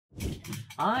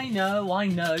I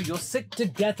know, you're sick to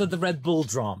death of the Red Bull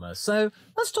drama, so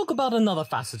let's talk about another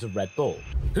facet of Red Bull.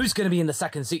 Who's going to be in the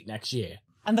second seat next year?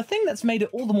 And the thing that's made it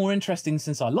all the more interesting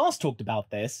since I last talked about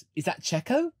this is that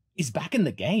Checo is back in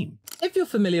the game. If you're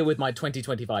familiar with my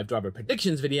 2025 driver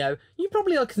predictions video, you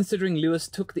probably are considering Lewis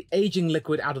took the aging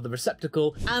liquid out of the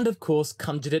receptacle and of course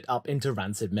conjured it up into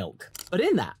rancid milk. But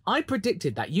in that, I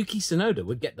predicted that Yuki Tsunoda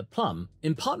would get the plum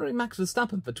in partnering Max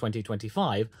Verstappen for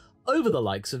 2025 over the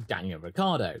likes of Daniel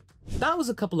Ricciardo. That was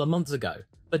a couple of months ago,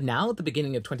 but now at the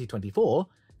beginning of 2024,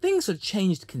 things have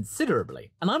changed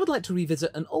considerably, and I would like to revisit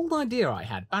an old idea I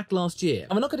had back last year.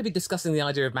 And we're not going to be discussing the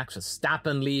idea of Max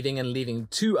Verstappen leaving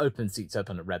two open seats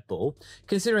open at Red Bull,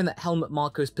 considering that Helmut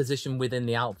Marko's position within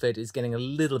the outfit is getting a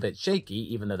little bit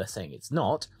shaky, even though they're saying it's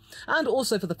not, and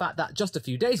also for the fact that just a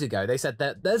few days ago they said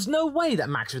that there's no way that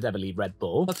Max would ever leave Red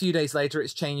Bull. A few days later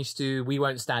it's changed to we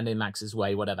won't stand in Max's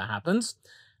way whatever happens.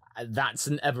 That's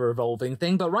an ever-evolving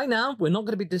thing, but right now, we're not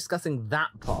going to be discussing that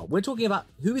part. We're talking about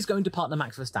who is going to partner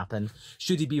Max Verstappen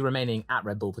should he be remaining at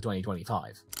Red Bull for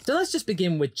 2025. So let's just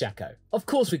begin with Checo. Of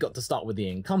course, we got to start with the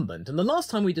incumbent, and the last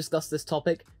time we discussed this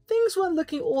topic, things weren't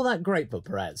looking all that great for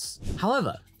Perez.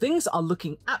 However, things are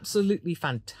looking absolutely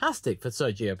fantastic for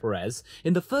Sergio Perez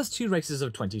in the first two races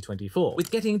of 2024, with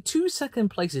getting 2 second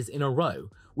places in a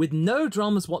row with no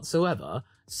dramas whatsoever,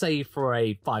 save for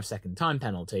a 5-second time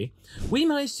penalty. We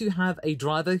managed to have a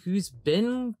driver who's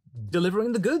been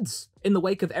delivering the goods in the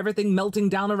wake of everything melting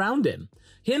down around him.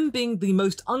 Him being the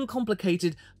most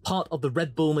uncomplicated part of the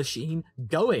Red Bull machine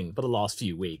going for the last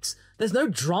few weeks. There's no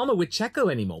drama with Checo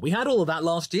anymore. We had all of that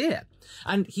last year.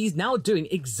 And he's now doing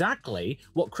exactly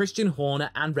what Christian Horner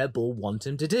and Red Bull want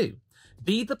him to do.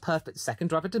 Be the perfect second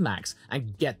driver to Max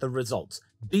and get the results.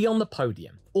 Be on the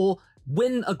podium. Or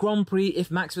win a Grand Prix if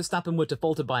Max Verstappen were to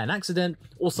falter by an accident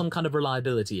or some kind of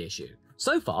reliability issue.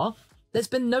 So far, there's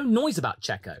been no noise about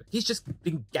Checo. He's just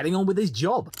been getting on with his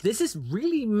job. This is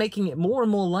really making it more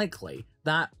and more likely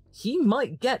that he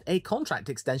might get a contract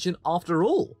extension after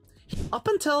all. Up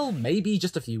until maybe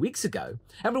just a few weeks ago,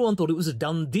 everyone thought it was a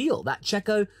done deal that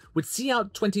Checo would see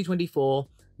out 2024,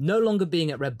 no longer being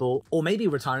at Red Bull, or maybe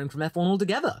retiring from F1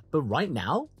 altogether. But right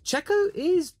now, Checo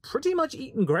is pretty much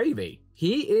eating gravy.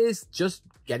 He is just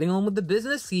getting on with the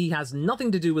business. He has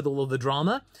nothing to do with all of the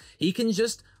drama. He can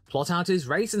just plot out his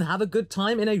race and have a good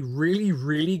time in a really,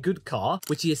 really good car,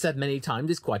 which he has said many times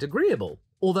is quite agreeable.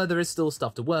 Although there is still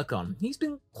stuff to work on. He's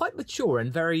been quite mature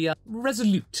and very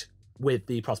resolute with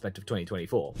the prospect of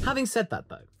 2024. Having said that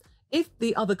though, if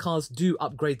the other cars do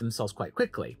upgrade themselves quite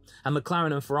quickly, and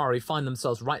McLaren and Ferrari find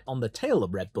themselves right on the tail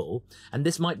of Red Bull, and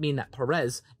this might mean that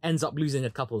Perez ends up losing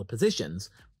a couple of positions,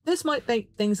 this might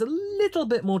make things a little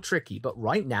bit more tricky, but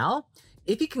right now,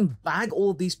 if he can bag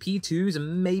all of these P2s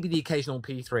and maybe the occasional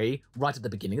P3 right at the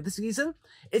beginning of the season,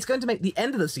 it's going to make the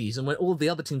end of the season, when all of the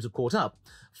other teams are caught up,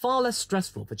 far less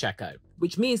stressful for Checo,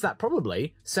 which means that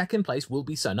probably second place will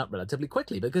be sewn up relatively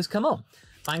quickly, because come on,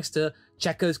 thanks to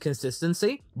Checo's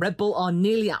consistency, Red Bull are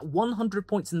nearly at 100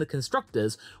 points in the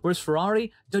constructors, whereas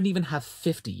Ferrari don't even have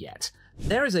 50 yet.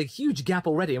 There is a huge gap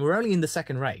already, and we're only in the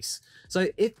second race. So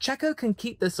if Checo can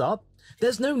keep this up,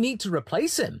 there's no need to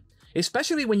replace him,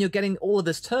 especially when you're getting all of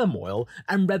this turmoil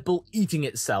and Red Bull eating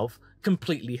itself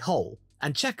completely whole,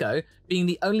 and Checo being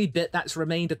the only bit that's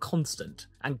remained a constant.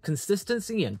 And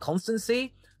consistency and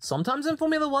constancy, sometimes in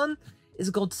Formula One, is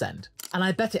a godsend. And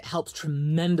I bet it helps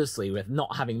tremendously with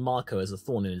not having Marko as a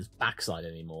thorn in his backside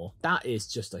anymore. That is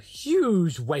just a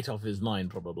huge weight off his mind,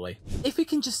 probably. If we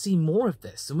can just see more of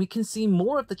this, and we can see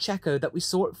more of the Checo that we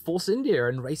saw at Force India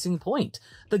and Racing Point,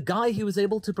 the guy who was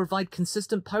able to provide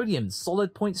consistent podiums,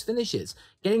 solid points finishes,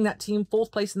 getting that team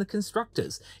 4th place in the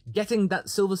Constructors, getting that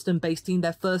Silverstone-based team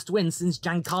their first win since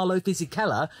Giancarlo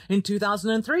Fisichella in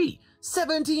 2003.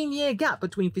 17-year gap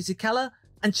between Fisichella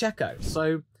and Checo.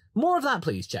 So more of that,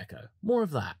 please, Checo. More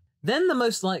of that. Then the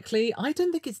most likely, I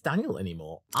don't think it's Daniel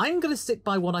anymore. I'm going to stick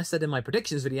by what I said in my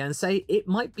predictions video and say it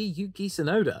might be Yuki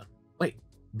Tsunoda. Wait,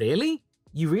 really?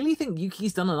 You really think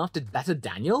Yuki's done enough to better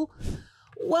Daniel?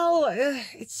 Well,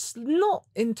 it's not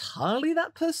entirely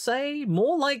that per se.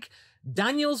 More like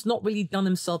Daniel's not really done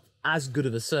himself as good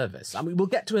of a service. I mean, we'll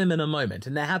get to him in a moment,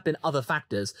 and there have been other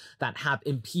factors that have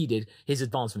impeded his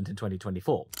advancement in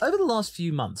 2024. Over the last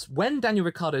few months, when Daniel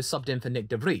Ricciardo subbed in for Nick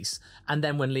de Vries, and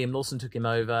then when Liam Lawson took him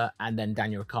over, and then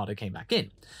Daniel Ricciardo came back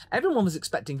in, everyone was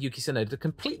expecting Yuki Tsunoda to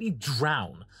completely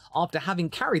drown after having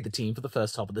carried the team for the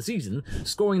first half of the season,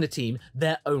 scoring the team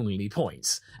their only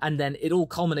points. And then it all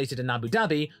culminated in Abu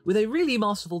Dhabi with a really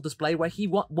masterful display where he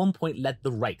at one point led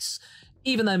the race.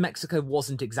 Even though Mexico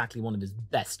wasn't exactly one of his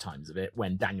best times of it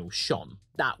when Daniel shone,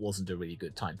 that wasn't a really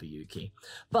good time for Yuki.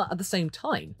 But at the same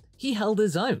time, he held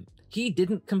his own. He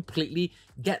didn't completely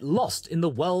get lost in the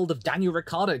world of Daniel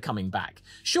Ricciardo coming back.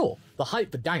 Sure, the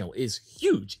hype for Daniel is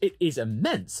huge, it is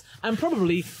immense, and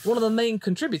probably one of the main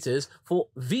contributors for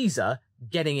Visa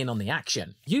getting in on the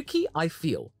action. Yuki, I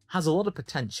feel, has a lot of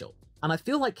potential, and I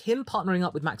feel like him partnering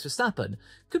up with Max Verstappen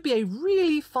could be a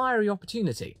really fiery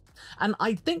opportunity. And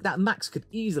I think that Max could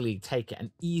easily take it and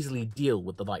easily deal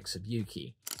with the likes of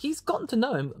Yuki. He's gotten to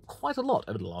know him quite a lot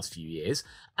over the last few years,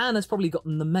 and has probably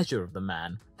gotten the measure of the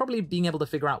man, probably being able to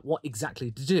figure out what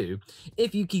exactly to do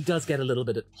if Yuki does get a little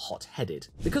bit hot-headed.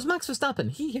 Because Max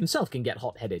Verstappen, he himself can get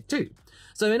hot-headed too.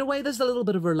 So in a way, there's a little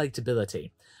bit of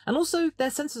relatability. And also, their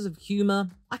senses of humour,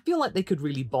 I feel like they could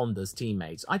really bond as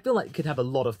teammates. I feel like they could have a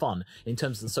lot of fun in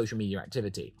terms of the social media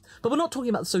activity. But we're not talking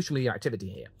about social media activity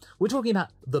here. We're talking about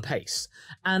the pace.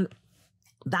 And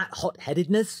that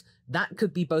hot-headedness, that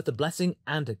could be both a blessing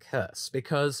and a curse,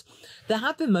 because there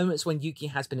have been moments when Yuki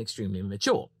has been extremely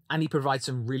mature, and he provides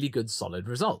some really good solid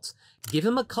results. Give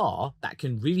him a car that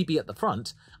can really be at the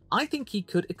front, I think he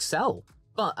could excel.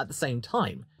 But at the same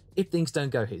time, if things don't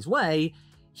go his way,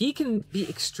 he can be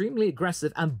extremely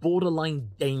aggressive and borderline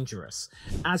dangerous,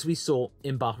 as we saw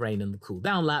in Bahrain in the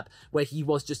cool-down lap, where he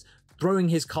was just throwing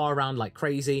his car around like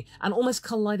crazy and almost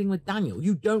colliding with Daniel.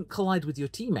 You don't collide with your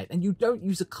teammate, and you don't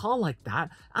use a car like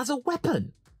that as a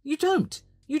weapon. You don't.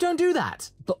 You don't do that.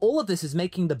 But all of this is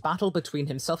making the battle between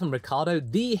himself and Ricciardo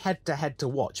the head-to-head to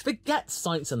watch. Forget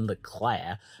Sainz and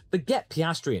Leclerc. Forget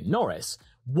Piastri and Norris.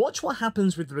 Watch what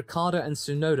happens with Ricciardo and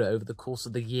Tsunoda over the course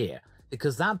of the year,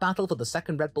 because that battle for the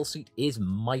second Red Bull seat is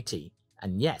mighty.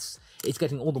 And yes, it's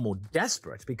getting all the more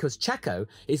desperate because Checo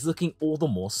is looking all the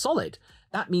more solid.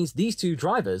 That means these two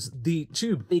drivers, the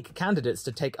two big candidates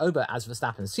to take over as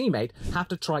Verstappen's teammate, have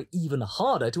to try even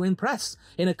harder to impress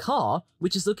in a car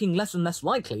which is looking less and less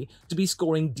likely to be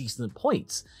scoring decent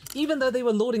points. Even though they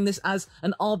were lauding this as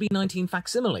an RB19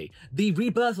 facsimile, the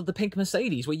rebirth of the pink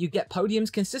Mercedes where you get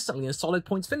podiums consistently and solid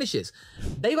points finishes.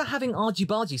 They were having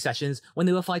argy-bargy sessions when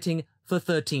they were fighting for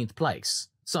 13th place.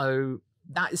 So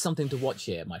that is something to watch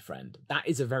here, my friend. That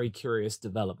is a very curious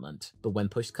development. But when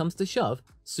push comes to shove,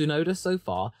 Tsunoda so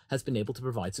far has been able to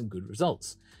provide some good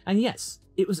results. And yes,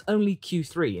 it was only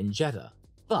Q3 in Jeddah,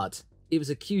 but it was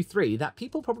a Q3 that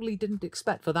people probably didn't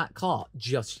expect for that car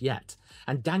just yet.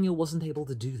 And Daniel wasn't able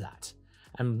to do that.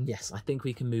 And yes, I think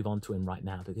we can move on to him right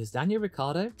now, because Daniel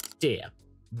Ricciardo, dear,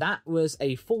 that was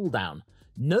a fall down.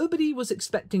 Nobody was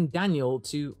expecting Daniel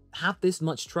to have this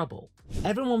much trouble.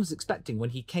 Everyone was expecting, when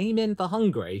he came in for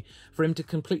Hungary, for him to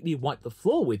completely wipe the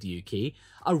floor with Yuki,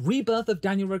 a rebirth of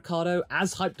Daniel Ricciardo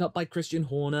as hyped up by Christian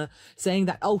Horner, saying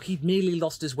that, oh, he'd merely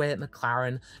lost his way at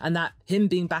McLaren, and that him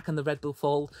being back in the Red Bull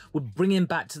fold would bring him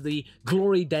back to the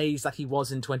glory days that he was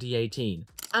in 2018.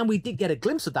 And we did get a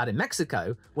glimpse of that in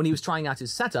Mexico when he was trying out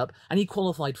his setup, and he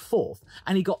qualified 4th,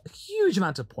 and he got a huge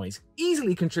amount of points,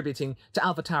 easily contributing to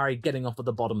AlphaTauri getting off at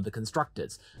the bottom of the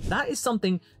constructors. That is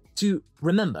something to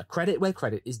remember, credit where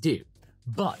credit is due.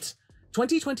 But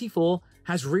 2024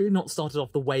 has really not started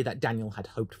off the way that Daniel had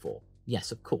hoped for.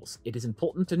 Yes, of course, it is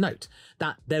important to note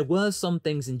that there were some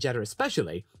things in Jeddah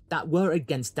especially that were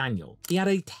against Daniel. He had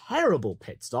a terrible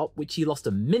pit stop, which he lost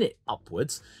a minute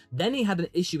upwards. Then he had an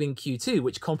issue in Q2,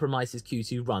 which compromised his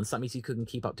Q2 run, so that means he couldn't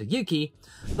keep up to Yuki.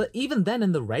 But even then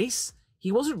in the race,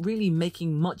 he wasn't really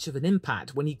making much of an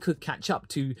impact when he could catch up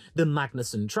to the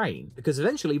Magnussen train, because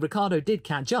eventually Ricciardo did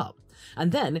catch up.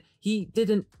 And then he did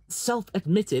an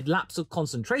self-admitted lapse of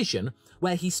concentration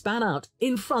where he span out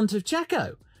in front of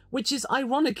Checo, which is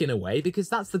ironic in a way because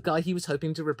that's the guy he was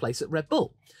hoping to replace at Red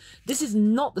Bull. This is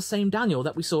not the same Daniel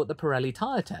that we saw at the Pirelli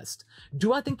tyre test.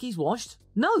 Do I think he's washed?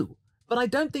 No, but I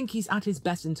don't think he's at his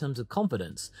best in terms of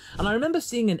confidence. And I remember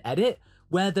seeing an edit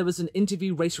where there was an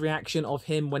interview race reaction of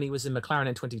him when he was in McLaren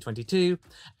in 2022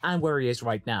 and where he is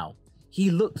right now. He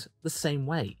looked the same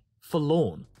way,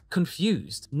 forlorn,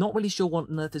 confused, not really sure what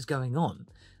on earth is going on.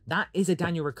 That is a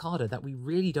Daniel Ricciardo that we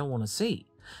really don't want to see.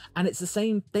 And it's the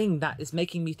same thing that is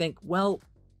making me think, well,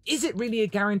 is it really a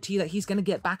guarantee that he's going to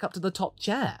get back up to the top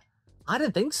chair? I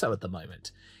don't think so at the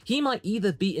moment. He might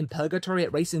either be in purgatory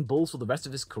at Racing Bulls for the rest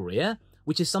of his career,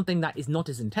 which is something that is not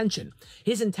his intention.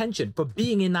 His intention for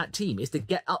being in that team is to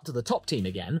get up to the top team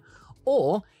again,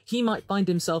 or he might find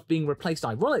himself being replaced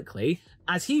ironically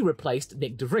as he replaced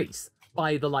Nick de Vries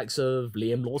by the likes of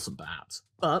Liam Lawson perhaps.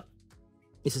 But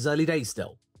this is early days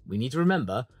still. We need to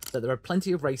remember that there are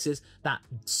plenty of races that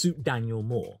suit Daniel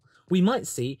more. we might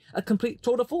see a complete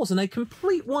tour de force and a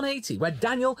complete 180 where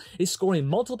Daniel is scoring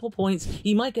multiple points.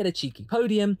 He might get a cheeky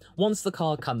podium once the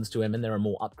car comes to him and there are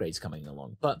more upgrades coming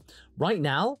along. But right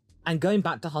now, and going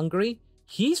back to Hungary,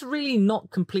 he's really not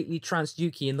completely trounced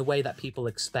Yuki in the way that people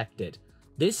expected.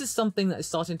 This is something that is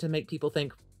starting to make people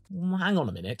think, hang on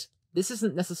a minute, this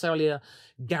isn't necessarily a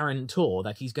guarantor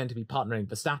that he's going to be partnering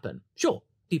Verstappen. Sure,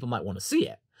 people might want to see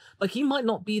it, but he might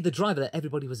not be the driver that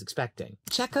everybody was expecting.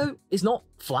 Checo is not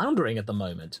floundering at the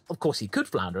moment. Of course, he could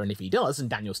flounder, and if he does and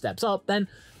Daniel steps up, then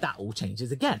that all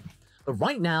changes again. But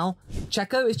right now,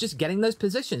 Checo is just getting those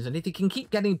positions, and if he can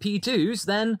keep getting P2s,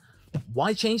 then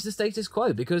why change the status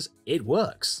quo? Because it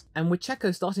works. And with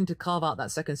Checo starting to carve out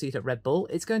that second seat at Red Bull,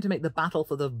 it's going to make the battle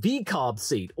for the V-carb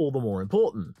seat all the more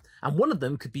important. And one of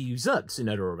them could be usurped,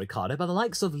 Tsunoda or Ricciardo, by the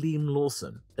likes of Liam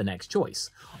Lawson, the next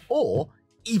choice. Or,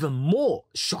 even more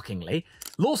shockingly,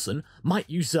 Lawson might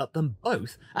usurp them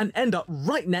both and end up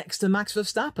right next to Max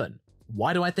Verstappen.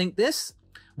 Why do I think this?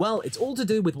 Well, it's all to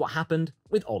do with what happened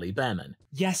with Ollie Behrman.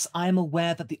 Yes, I am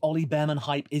aware that the Ollie Behrman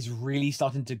hype is really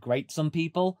starting to grate some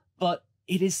people, but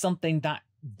it is something that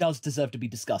does deserve to be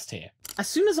discussed here. As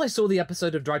soon as I saw the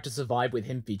episode of Drive to Survive with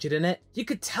him featured in it, you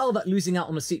could tell that losing out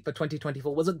on a seat for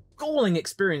 2024 was a galling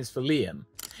experience for Liam.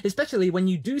 Especially when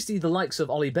you do see the likes of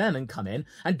Ollie Behrman come in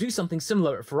and do something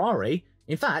similar at Ferrari.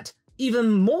 In fact,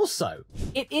 even more so.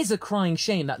 It is a crying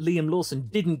shame that Liam Lawson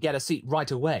didn't get a seat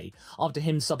right away after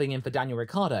him subbing in for Daniel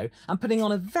Ricciardo and putting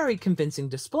on a very convincing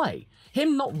display.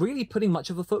 Him not really putting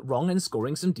much of a foot wrong and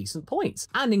scoring some decent points,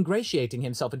 and ingratiating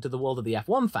himself into the world of the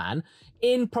F1 fan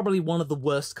in probably one of the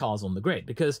worst cars on the grid,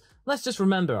 because let's just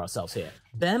remember ourselves here.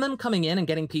 Behrman coming in and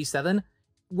getting P7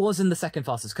 was in the second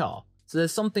fastest car. So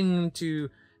there's something to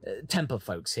temper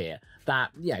folks here that,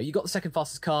 yeah, you got the second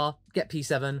fastest car, get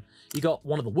P7, you got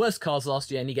one of the worst cars last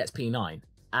year and he gets P9,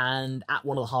 and at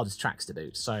one of the hardest tracks to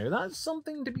boot. So that's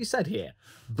something to be said here.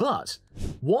 But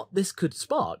what this could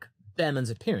spark, Behrman's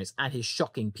appearance and his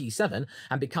shocking P7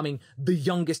 and becoming the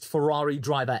youngest Ferrari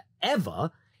driver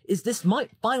ever, is this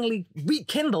might finally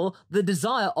rekindle the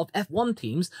desire of F1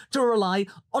 teams to rely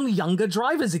on younger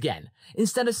drivers again,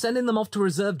 instead of sending them off to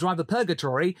reserve driver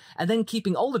purgatory and then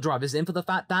keeping older drivers in for the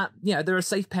fact that, you know, they're a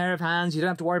safe pair of hands, you don't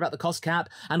have to worry about the cost cap,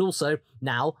 and also,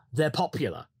 now, they're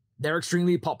popular. They're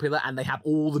extremely popular and they have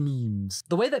all the memes.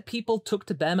 The way that people took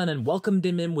to Behrman and welcomed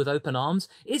him in with open arms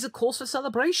is a cause for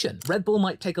celebration. Red Bull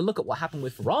might take a look at what happened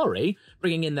with Ferrari,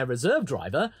 bringing in their reserve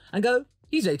driver, and go,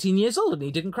 he's 18 years old and he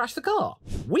didn't crash the car.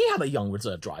 We have a young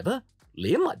reserve driver.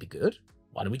 Liam might be good.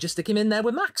 Why don't we just stick him in there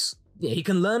with Max? Yeah, he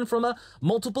can learn from a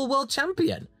multiple world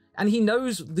champion. And he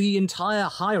knows the entire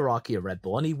hierarchy of Red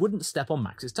Bull and he wouldn't step on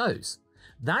Max's toes.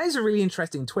 That is a really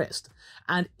interesting twist.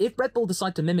 And if Red Bull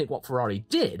decide to mimic what Ferrari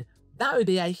did, that would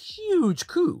be a huge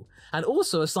coup. And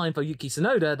also a sign for Yuki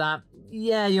Tsunoda that,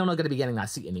 yeah, you're not going to be getting that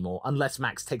seat anymore unless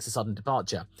Max takes a sudden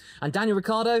departure. And Daniel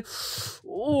Ricciardo,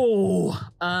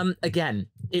 again,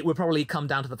 it would probably come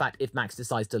down to the fact if Max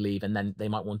decides to leave, and then they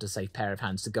might want a safe pair of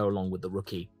hands to go along with the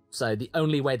rookie. So the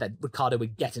only way that Ricciardo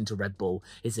would get into Red Bull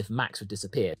is if Max would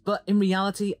disappear. But in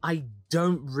reality, I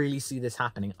don't really see this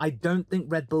happening. I don't think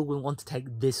Red Bull will want to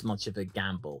take this much of a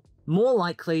gamble. More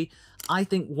likely, I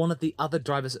think one of the other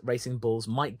drivers at Racing Bulls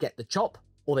might get the chop,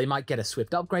 or they might get a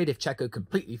swift upgrade if Checo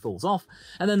completely falls off,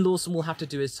 and then Lawson will have to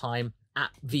do his time at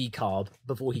V-carb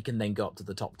before he can then go up to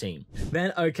the top team.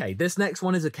 Then, okay, this next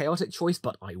one is a chaotic choice,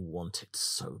 but I want it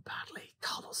so badly.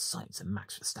 Carlos Sainz and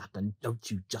Max Verstappen,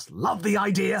 don't you just love the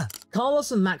idea?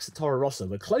 Carlos and Max at Toro Rosso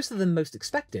were closer than most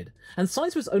expected, and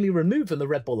Sainz was only removed from the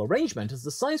Red Bull arrangement as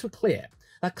the signs were clear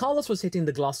that Carlos was hitting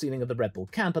the glass ceiling of the Red Bull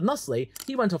camp, and thusly,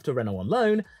 he went off to Renault on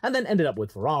loan, and then ended up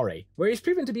with Ferrari, where he's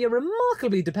proven to be a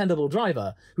remarkably dependable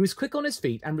driver, who is quick on his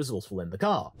feet and resourceful in the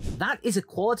car. That is a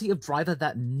quality of driver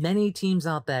that many teams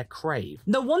out there crave.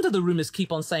 No wonder the rumours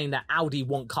keep on saying that Audi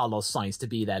want Carlos Sainz to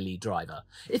be their lead driver.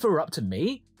 If it were up to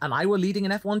me, and I were leading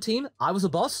an F1 team, I was a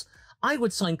boss, I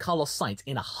would sign Carlos Sainz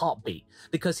in a heartbeat,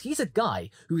 because he's a guy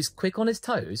who is quick on his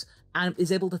toes and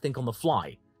is able to think on the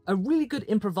fly. A really good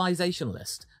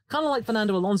improvisationalist, kind of like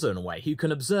Fernando Alonso in a way, who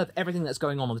can observe everything that's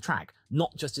going on the track,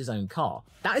 not just his own car.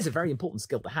 That is a very important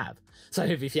skill to have. So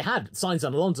if you had Sainz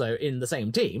and Alonso in the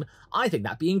same team, I think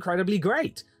that'd be incredibly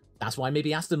great. That's why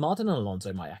maybe Aston Martin and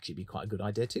Alonso might actually be quite a good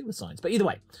idea too with Sainz. But either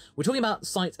way, we're talking about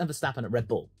Sainz and Verstappen at Red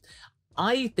Bull.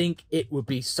 I think it would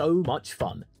be so much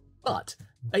fun, but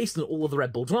based on all of the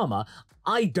Red Bull drama,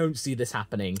 I don't see this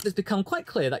happening. It's become quite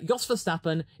clear that Jos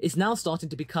Verstappen is now starting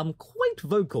to become quite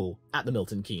vocal at the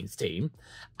Milton Keynes team,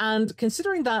 and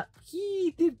considering that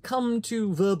he did come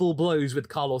to verbal blows with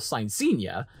Carlos Sainz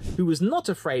Sr., who was not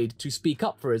afraid to speak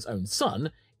up for his own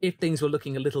son, if things were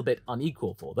looking a little bit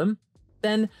unequal for them,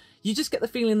 then you just get the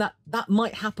feeling that that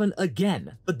might happen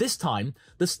again. But this time,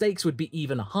 the stakes would be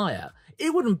even higher.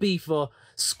 It wouldn't be for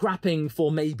scrapping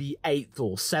for maybe 8th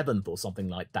or 7th or something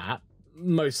like that.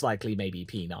 Most likely maybe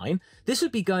P9. This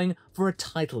would be going for a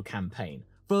title campaign,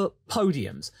 for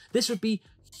podiums. This would be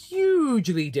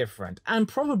hugely different, and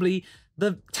probably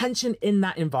the tension in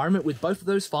that environment with both of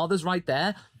those fathers right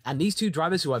there, and these two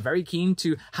drivers who are very keen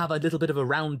to have a little bit of a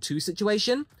round 2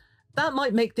 situation, that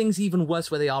might make things even worse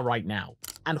where they are right now.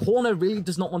 And Horner really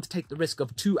does not want to take the risk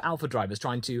of 2 alpha drivers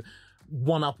trying to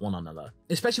one-up one another,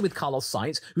 especially with Carlos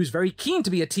Sainz, who's very keen to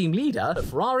be a team leader. At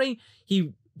Ferrari,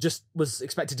 he just was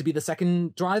expected to be the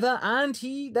second driver, and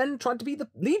he then tried to be the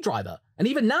lead driver. And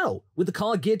even now, with the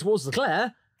car geared towards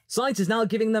Leclerc, Sainz is now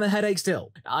giving them a headache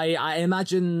still. I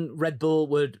imagine Red Bull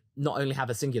would not only have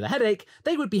a singular headache,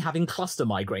 they would be having cluster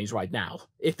migraines right now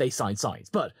if they signed Sainz.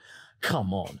 But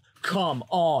come on,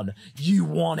 you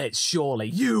want it surely.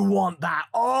 You want that.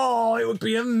 Oh, it would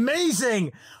be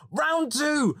amazing. Round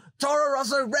 2, Toro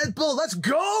Rosso, Red Bull, let's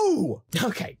go!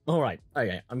 Okay, alright,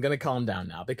 okay, I'm gonna calm down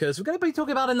now because we're gonna be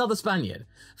talking about another Spaniard.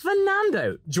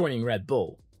 Fernando joining Red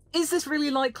Bull. Is this really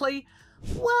likely?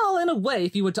 Well, in a way,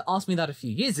 if you were to ask me that a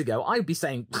few years ago, I'd be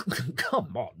saying,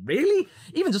 come on, really?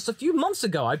 Even just a few months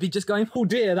ago, I'd be just going, oh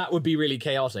dear, that would be really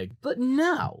chaotic. But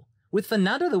now, with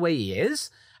Fernando the way he is,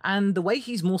 and the way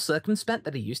he's more circumspect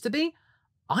than he used to be,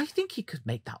 I think he could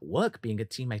make that work being a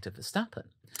teammate of Verstappen.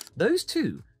 Those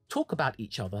two talk about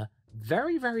each other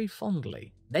very, very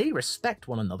fondly. They respect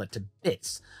one another to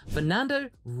bits. Fernando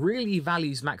really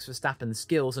values Max Verstappen's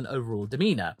skills and overall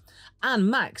demeanour,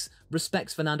 and Max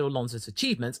respects Fernando Alonso's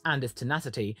achievements and his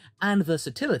tenacity and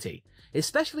versatility,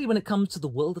 especially when it comes to the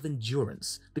world of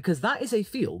endurance, because that is a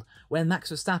field where Max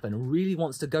Verstappen really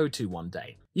wants to go to one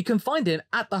day. You can find him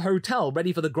at the hotel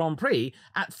ready for the Grand Prix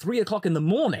at 3 o'clock in the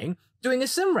morning doing a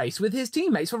sim race with his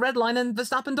teammates for Redline and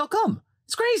Verstappen.com.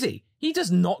 It's crazy. He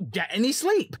does not get any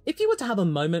sleep. If you were to have a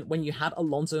moment when you had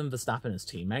Alonso and Verstappen as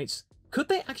teammates, could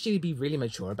they actually be really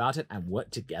mature about it and work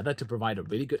together to provide a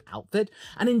really good outfit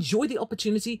and enjoy the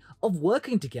opportunity of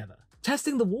working together,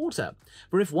 testing the water?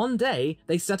 For if one day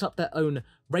they set up their own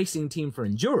racing team for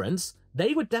endurance,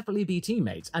 they would definitely be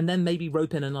teammates and then maybe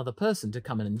rope in another person to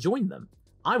come in and join them.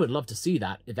 I would love to see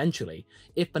that eventually,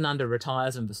 if Fernando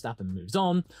retires and Verstappen moves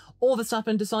on, or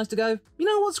Verstappen decides to go, you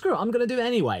know what, screw it, I'm going to do it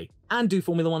anyway, and do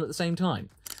Formula 1 at the same time.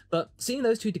 But seeing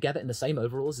those two together in the same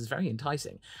overalls is very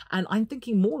enticing, and I'm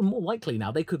thinking more and more likely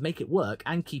now they could make it work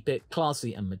and keep it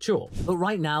classy and mature. But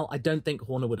right now, I don't think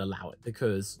Horner would allow it,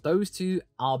 because those two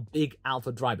are big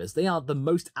alpha drivers. They are the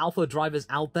most alpha drivers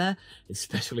out there,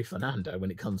 especially Fernando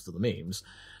when it comes to the memes.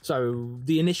 So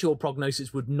the initial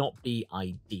prognosis would not be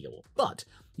ideal. But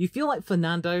you feel like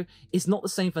Fernando is not the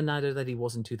same Fernando that he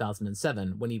was in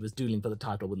 2007 when he was dueling for the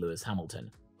title with Lewis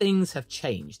Hamilton. Things have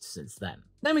changed since then.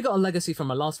 Then we got a legacy from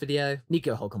my last video,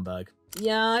 Nico Hülkenberg.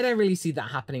 Yeah, I don't really see that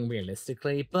happening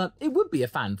realistically, but it would be a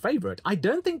fan favourite. I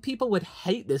don't think people would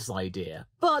hate this idea,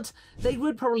 but they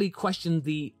would probably question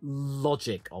the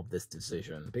logic of this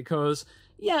decision, because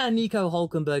yeah, Nico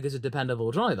Hülkenberg is a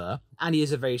dependable driver, and he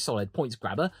is a very solid points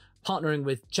grabber, partnering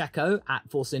with Checo at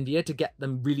Force India to get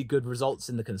them really good results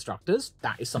in the Constructors.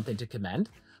 That is something to commend.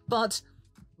 But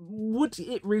would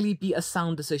it really be a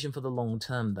sound decision for the long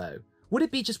term, though? Would it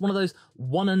be just one of those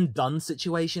one-and-done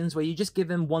situations where you just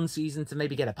give him one season to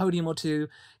maybe get a podium or two,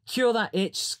 cure that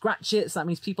itch, scratch it, so that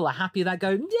means people are happy that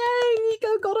go, yay,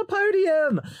 Nico got a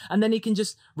podium! And then he can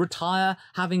just retire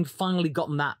having finally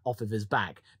gotten that off of his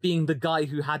back, being the guy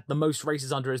who had the most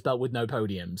races under his belt with no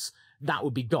podiums. That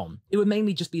would be gone. It would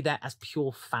mainly just be there as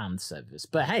pure fan service.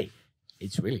 But hey,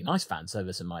 it's really nice fan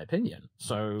service in my opinion.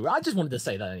 So I just wanted to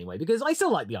say that anyway, because I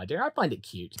still like the idea. I find it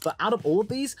cute. But out of all of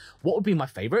these, what would be my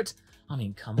favourite? I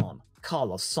mean, come on.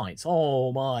 Carlos Sainz.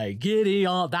 Oh my giddy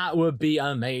aunt, that would be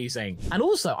amazing. And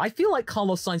also, I feel like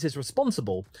Carlos Sainz is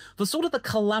responsible for sort of the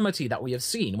calamity that we have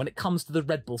seen when it comes to the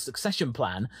Red Bull succession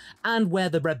plan, and where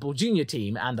the Red Bull Junior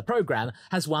team and the program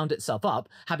has wound itself up,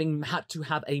 having had to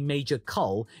have a major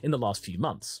cull in the last few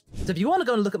months. So if you want to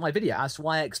go and look at my video as to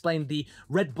why I explained the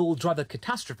Red Bull driver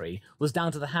catastrophe was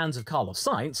down to the hands of Carlos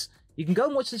Sainz, you can go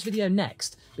and watch this video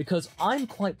next, because I'm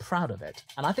quite proud of it,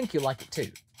 and I think you'll like it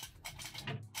too.